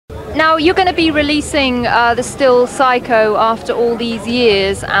Now you're going to be releasing the Still Psycho After All These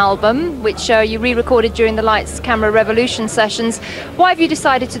Years album, which you re-recorded during the Lights Camera Revolution sessions. Why have you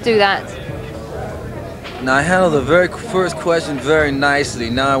decided to do that? Now I handled the very first question very nicely.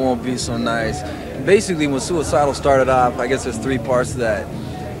 Now I won't be so nice. Basically, when Suicidal started off, I guess there's three parts to that.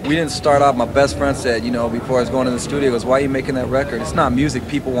 We didn't start off, my best friend said, you know, before I was going in the studio, he goes, why are you making that record? It's not music,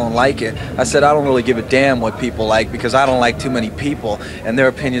 people won't like it. I said, I don't really give a damn what people like because I don't like too many people and their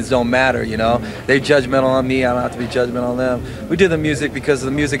opinions don't matter, you know. They're judgmental on me, I don't have to be judgmental on them. We did the music because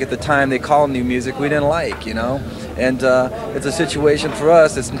the music at the time they called new music we didn't like, you know. And it's a situation for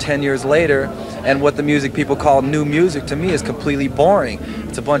us, it's 10 years later, and what the music people call new music to me is completely boring.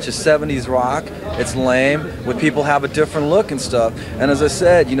 It's a bunch of 70s rock, it's lame, when people have a different look and stuff. And as I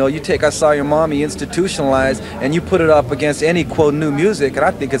said, you know, you take I Saw Your Mommy institutionalized and you put it up against any quote new music and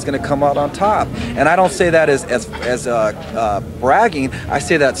I think it's going to come out on top. And I don't say that as bragging, I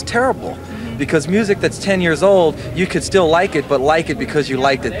say that's terrible. Because music that's 10 years old, you could still like it, but like it because you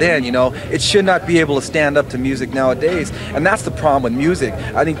liked it then, you know. It should not be able to stand up to music nowadays, and that's the problem with music.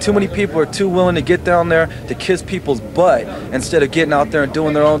 I think too many people are too willing to get down there to kiss people's butt instead of getting out there and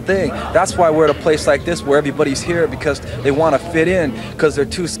doing their own thing. That's why we're at a place like this where everybody's here because they want to fit in because they're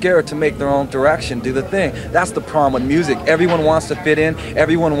too scared to make their own direction, do the thing. That's the problem with music. Everyone wants to fit in,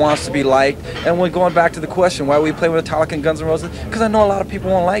 everyone wants to be liked, and we're going back to the question, why we play with Metallica and Guns N' Roses? Because I know a lot of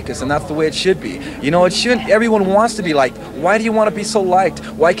people won't like us, and that's the way it should be. You know, it shouldn't. Everyone wants to be liked. Why do you want to be so liked?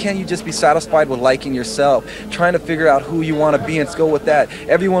 Why can't you just be satisfied with liking yourself? Trying to figure out who you want to be and go with that.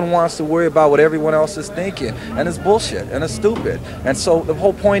 Everyone wants to worry about what everyone else is thinking, and it's bullshit and it's stupid. And so the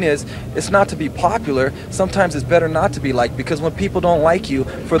whole point is, it's not to be popular. Sometimes it's better not to be liked because when people don't like you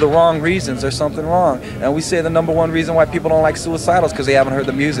for the wrong reasons, there's something wrong. And we say the #1 reason why people don't like Suicidal is because they haven't heard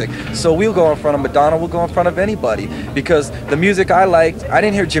the music. So we'll go in front of Madonna, we'll go in front of anybody because the music I liked, I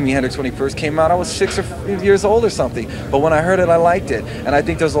didn't hear Jimi Hendrix when he first came out. I was 6 years old or something, but when I heard it, I liked it. And I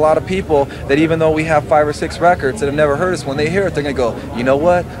think there's a lot of people that even though we have 5 or 6 records that have never heard us, when they hear it, they're gonna go, you know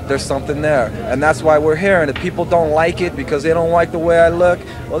what, there's something there. And that's why we're here. And if people don't like it because they don't like the way I look,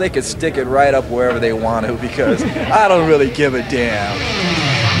 well, they could stick it right up wherever they want to because I don't really give a damn.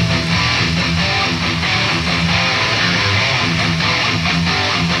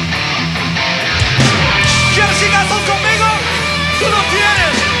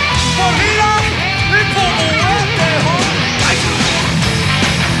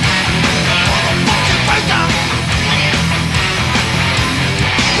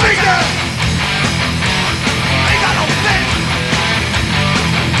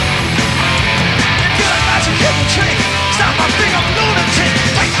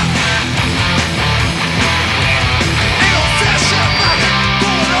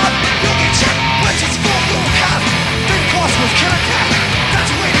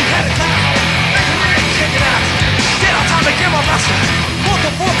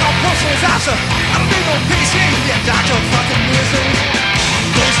 I don't need no PC, yeah, Dr. fucking misery.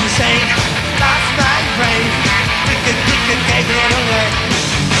 Those who say, last night rave, gave it away.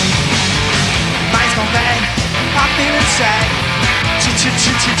 Mind's gone bad, I'm feeling sad.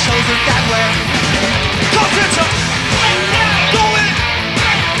 Chose it that way. Cause it's a do it,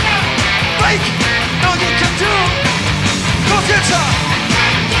 break, no you can do. Cause it's a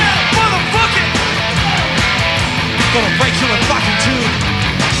motherfucking gonna break you in fucking two.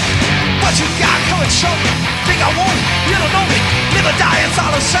 What you got, come and show me. Think I won't, you don't know me. Live or die, it's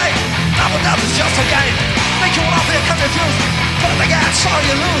all the same. Now but nothing's just a game. Make you off here, come confused. But if I got, sorry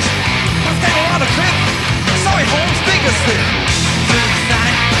you lose. Let's take a lot of crib. Sorry, Holmes, biggest thing.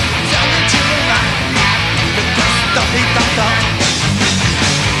 Tonight, tell me to the right. The dust, dumpy, dump.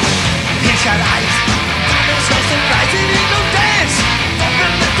 Pinshot eyes. Diamonds, so surprised, it ain't no dance.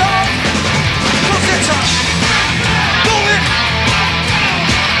 Open the door. Cause it's a do it.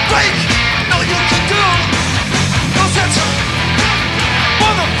 Break. No, you can do. Cause it's a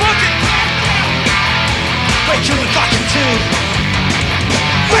motherfucking break you in fucking two.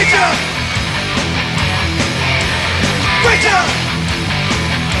 Wake up! Wake up!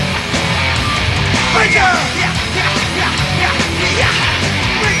 Wake up! Yeah, yeah, yeah, yeah, yeah.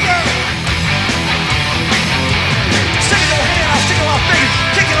 Wake up!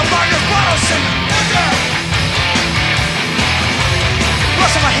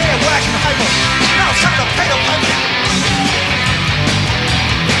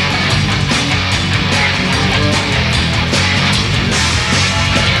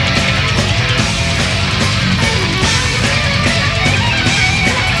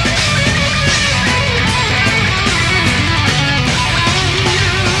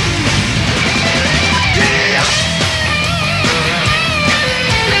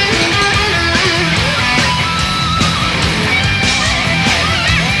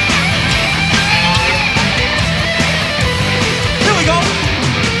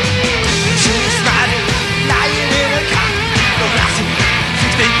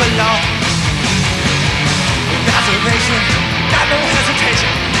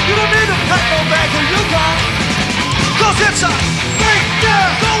 gone. Cause it's a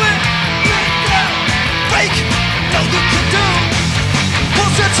going fake, no you can do.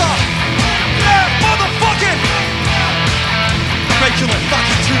 Cause it's a motherfucking regular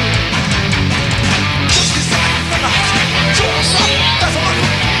fucking tune. Just decide from the house, show us up, that's a look.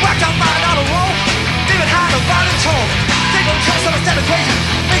 Whacked out mine out of roll, even had a violent tone. They don't trust understand equation,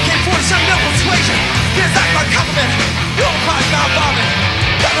 AK-47 no persuasion. Here's that my compliment, you don't cry now vomit.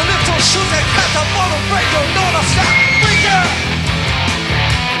 Gotta live to a shoes that cracked up on the radio, no one else stop. Freaker!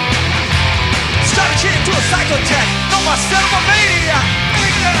 Started cheating to a psychotech, know myself a maniac.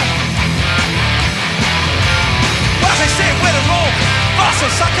 Freaker! Well, as they say, where to roll, also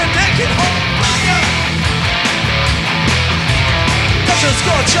sucker naked home. Freaker! Touching the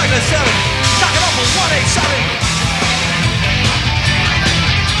score, check the 7, knock it off with 187.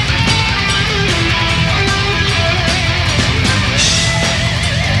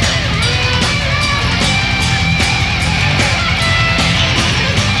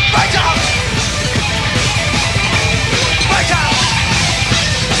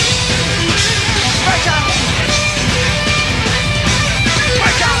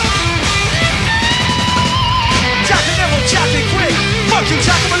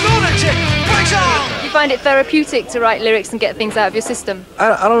 You find it therapeutic to write lyrics and get things out of your system?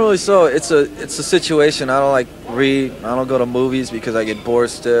 I don't really so. It's a situation. I don't like read. I don't go to movies because I get bored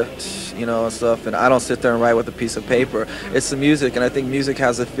stiff, you know, and stuff. And I don't sit there and write with a piece of paper. It's the music, and I think music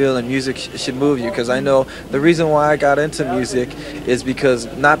has a feel, and music should move you. Because I know the reason why I got into music is because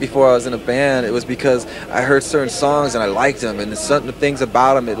not before I was in a band. It was because I heard certain songs and I liked them, and certain things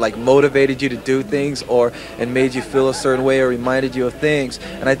about them it like motivated you to do things, or it made you feel a certain way, or reminded you of things.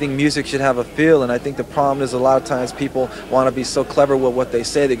 And I think music should have a feel. And I think the problem is a lot of times people want to be so clever with what they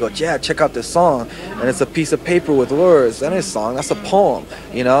say. They go, yeah, check out this song, and it's a piece of paper with words. That ain't a song, that's a poem,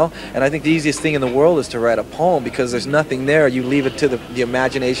 you know. And I think the easiest thing in the world is to write a poem, because there's nothing there. You leave it to the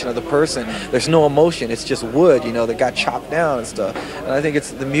imagination of the person. There's no emotion. It's just wood, you know, that got chopped down and stuff. And I think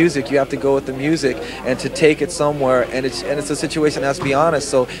it's the music. You have to go with the music and to take it somewhere. And it's a situation that has to be honest.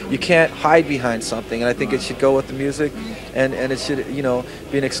 So you can't hide behind something. And I think it should go with the music, and it should, you know,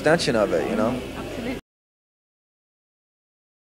 be an extension of it, you know.